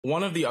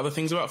one of the other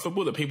things about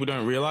football that people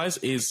don't realize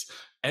is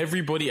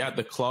everybody at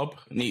the club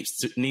needs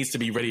to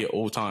be ready at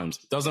all times.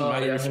 Doesn't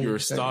matter if you're a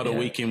starter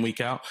week in, week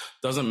out.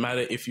 Doesn't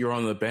matter if you're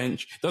on the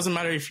bench. Doesn't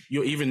matter if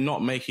you're even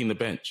not making the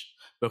bench,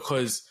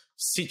 because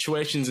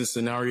situations and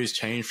scenarios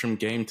change from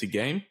game to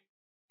game.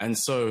 And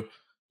so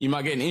you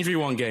might get an injury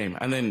one game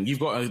and then you've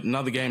got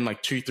another game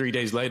like 2-3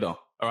 days later.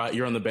 All right,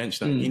 you're on the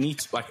bench now. You need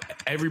to, like,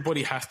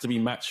 everybody has to be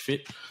match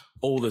fit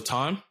all the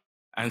time.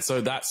 And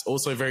so that's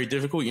also very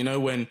difficult. You know,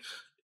 when,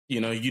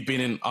 you know, you'd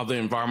been in other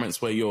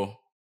environments where you're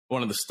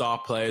one of the star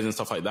players and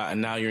stuff like that,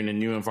 and now you're in a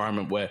new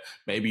environment where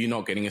maybe you're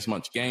not getting as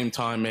much game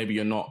time, maybe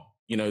you're not,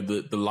 you know,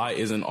 the light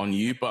isn't on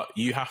you, but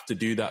you have to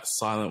do that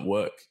silent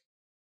work,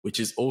 which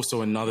is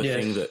also another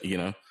thing that, you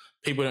know,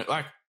 people don't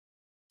like.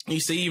 You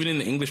see even in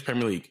the English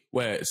Premier League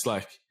where it's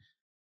like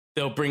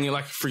they'll bring in,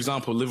 like, for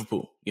example,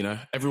 Liverpool, you know,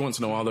 every once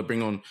in a while they'll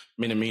bring on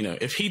Minamino.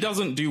 If he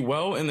doesn't do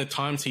well in the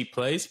times he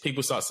plays,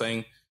 people start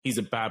saying he's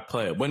a bad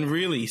player, when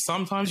really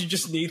sometimes you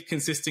just need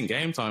consistent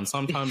game time.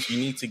 Sometimes you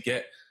need to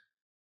get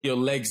your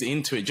legs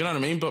into it. Do you know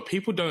what I mean? But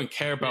people don't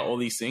care about all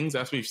these things.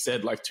 As we've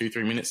said like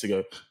 2-3 minutes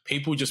ago,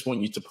 people just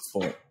want you to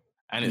perform.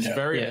 And it's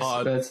very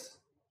hard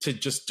to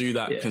just do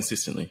that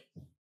consistently.